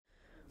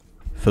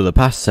For the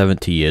past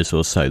 70 years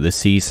or so, the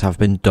seas have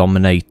been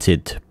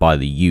dominated by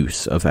the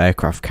use of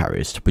aircraft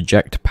carriers to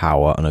project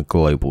power on a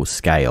global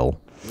scale.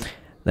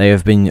 They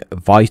have been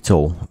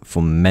vital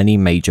for many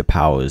major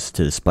powers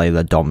to display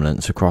their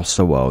dominance across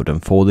the world,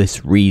 and for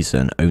this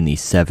reason only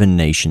 7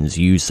 nations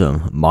use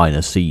them,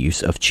 minus the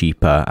use of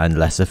cheaper and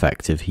less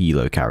effective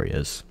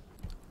helicarriers.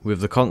 With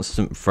the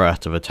constant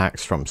threat of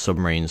attacks from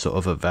submarines or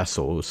other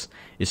vessels,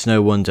 it's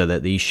no wonder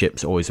that these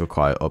ships always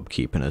require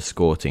upkeep and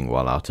escorting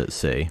while out at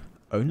sea.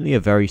 Only a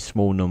very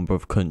small number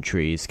of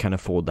countries can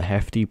afford the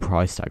hefty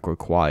price tag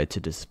required to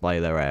display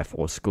their air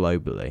force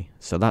globally,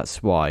 so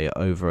that's why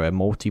over a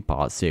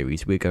multi-part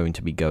series we're going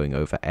to be going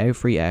over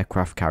every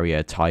aircraft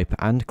carrier type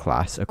and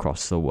class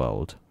across the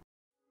world.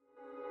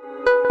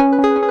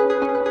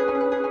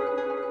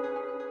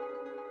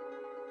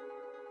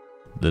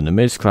 The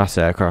Nimitz class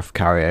aircraft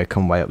carrier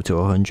can weigh up to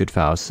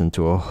 100,000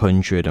 to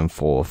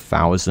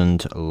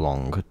 104,000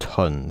 long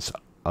tons.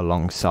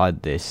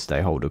 Alongside this,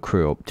 they hold a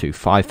crew up to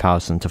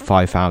 5,000 to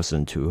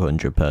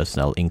 5,200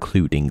 personnel,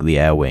 including the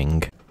air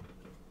wing.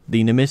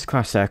 The Nimitz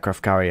class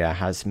aircraft carrier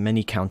has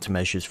many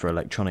countermeasures for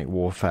electronic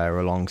warfare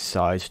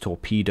alongside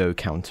torpedo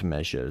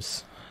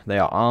countermeasures. They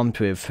are armed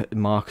with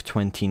Mark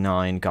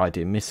 29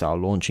 guided missile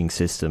launching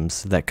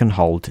systems that can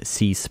hold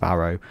Sea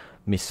Sparrow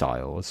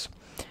missiles.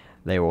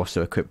 They are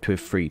also equipped with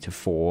 3 to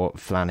 4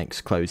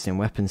 Phalanx closed-in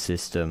weapon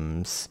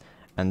systems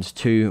and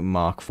 2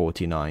 Mark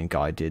 49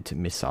 guided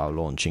missile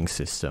launching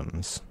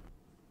systems.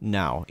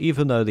 Now,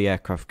 even though the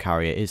aircraft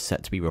carrier is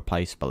set to be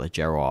replaced by the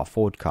Gerald R.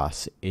 Ford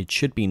class, it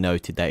should be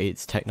noted that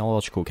its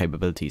technological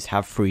capabilities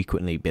have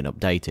frequently been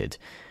updated,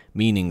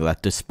 meaning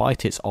that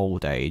despite its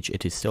old age,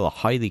 it is still a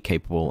highly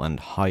capable and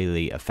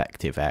highly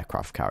effective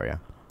aircraft carrier.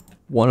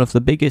 One of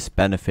the biggest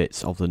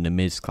benefits of the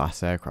Nimitz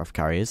class aircraft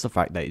carrier is the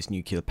fact that it's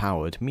nuclear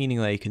powered, meaning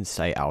that it can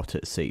stay out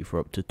at sea for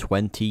up to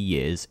 20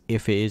 years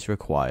if it is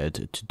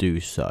required to do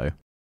so.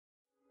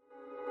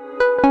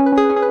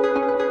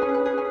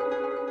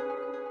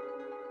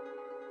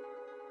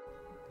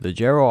 The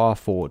Gerald R.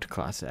 Ford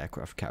class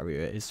aircraft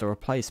carrier is the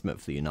replacement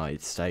for the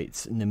United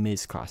States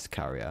Nimitz class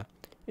carrier.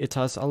 It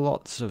has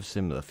lots of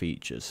similar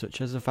features,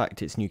 such as the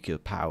fact it's nuclear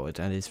powered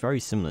and is very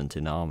similar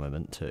in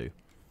armament too.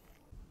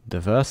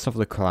 The first of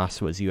the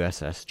class was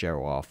USS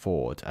Gerald R.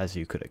 Ford, as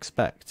you could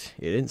expect.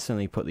 It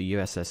instantly put the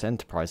USS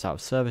Enterprise out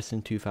of service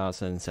in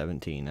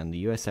 2017, and the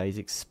USA is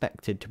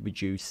expected to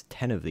produce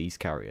 10 of these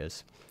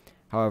carriers.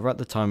 However, at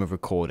the time of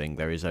recording,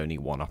 there is only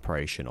one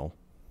operational.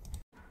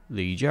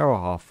 The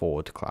Gerald R.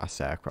 Ford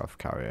class aircraft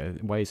carrier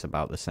weighs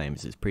about the same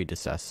as its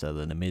predecessor,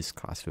 the Nimitz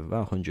class, with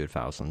about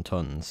 100,000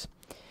 tons.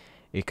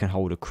 It can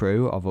hold a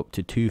crew of up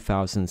to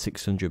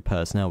 2,600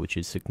 personnel, which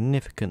is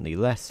significantly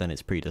less than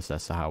its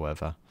predecessor,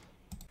 however.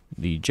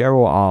 The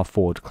Gerald R.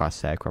 Ford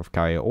class aircraft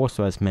carrier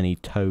also has many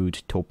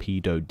towed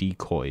torpedo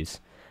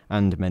decoys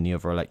and many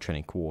other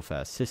electronic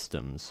warfare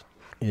systems.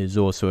 It is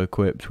also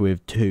equipped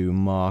with 2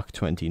 Mark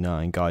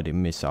 29 guided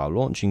missile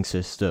launching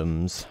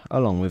systems,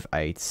 along with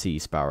 8 Sea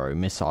Sparrow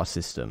missile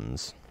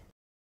systems.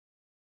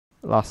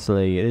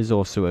 Lastly, it is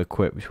also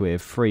equipped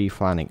with 3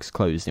 Phalanx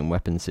closed-in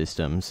weapon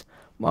systems,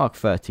 Mark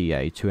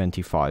 30A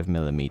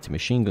 25mm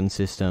machine gun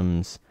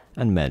systems,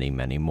 and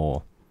many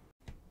more.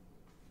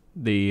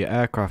 The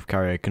aircraft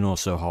carrier can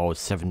also hold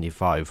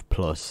 75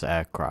 plus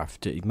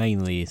aircraft,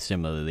 mainly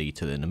similarly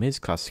to the Nimitz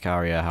class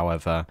carrier.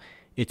 However,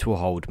 it will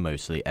hold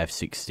mostly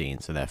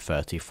F-16s and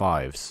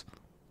F-35s.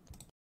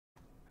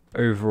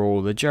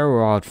 Overall, the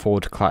Gerald R.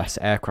 Ford class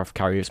aircraft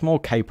carrier is more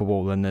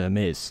capable than the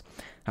Nimitz.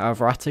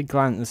 However, at a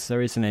glance,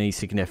 there isn't any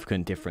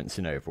significant difference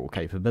in overall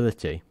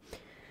capability.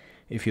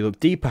 If you look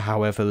deeper,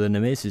 however, the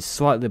Nimitz is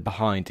slightly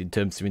behind in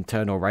terms of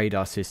internal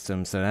radar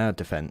systems and air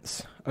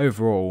defense.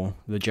 Overall,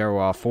 the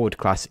Gerald R. Ford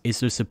class is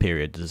the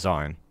superior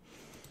design.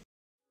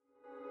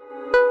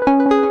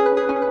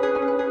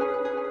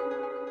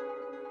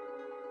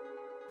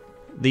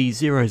 The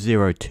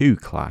 002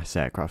 class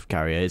aircraft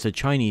carrier is a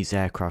Chinese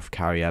aircraft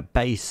carrier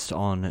based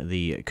on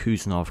the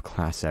Kuzov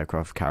class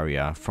aircraft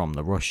carrier from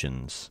the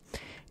Russians.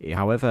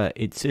 However,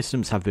 its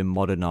systems have been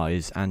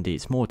modernized and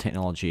it's more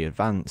technology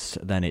advanced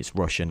than its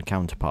Russian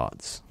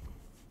counterparts.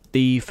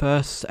 The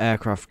first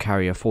aircraft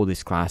carrier for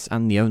this class,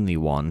 and the only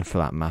one for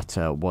that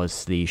matter,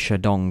 was the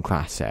Shandong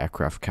class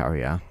aircraft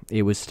carrier.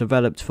 It was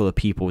developed for the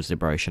People's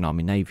Liberation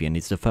Army Navy and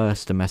is the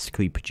first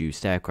domestically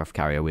produced aircraft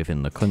carrier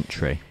within the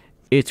country.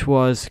 It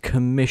was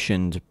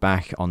commissioned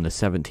back on the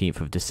 17th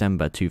of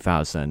December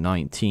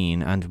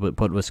 2019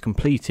 but was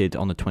completed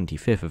on the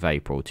 25th of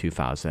April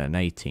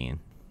 2018.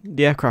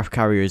 The aircraft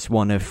carrier is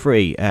one of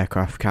 3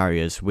 aircraft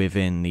carriers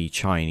within the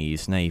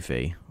Chinese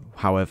Navy.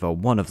 However,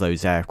 one of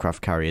those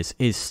aircraft carriers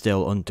is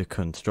still under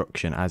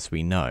construction, as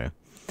we know.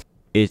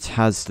 It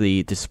has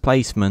the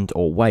displacement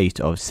or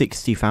weight of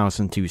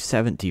 60,000 to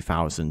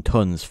 70,000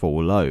 tons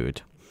full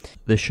load.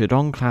 The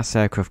Shandong class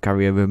aircraft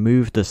carrier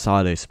removed the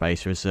silo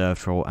space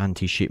reserved for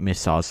anti-ship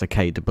missiles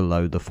located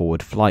below the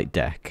forward flight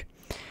deck.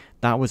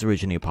 That was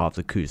originally part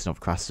of the Kuzov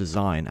class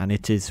design, and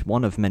it is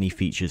one of many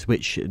features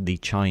which the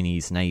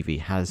Chinese Navy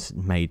has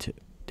made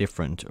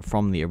different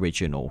from the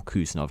original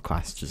Kuzov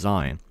class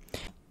design.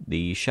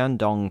 The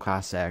Shandong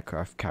class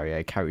aircraft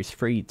carrier carries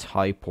 3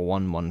 Type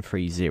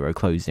 1130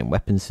 closed-in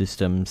weapon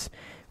systems,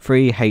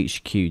 3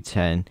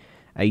 HQ-10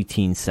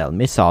 18-cell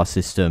missile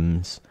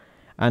systems,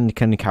 and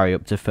can carry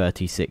up to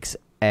 36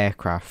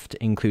 aircraft,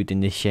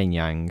 including the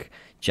Shenyang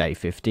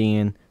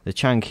J-15, the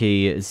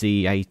Changhe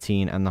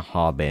Z-18 and the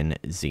Harbin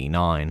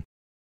Z-9.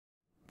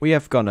 We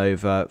have gone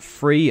over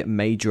 3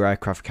 major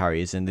aircraft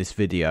carriers in this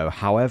video,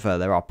 however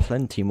there are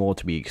plenty more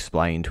to be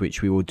explained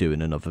which we will do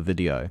in another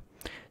video.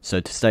 So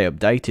to stay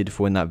updated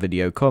for when that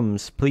video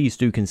comes, please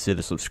do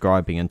consider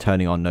subscribing and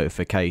turning on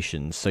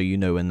notifications so you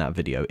know when that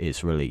video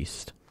is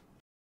released.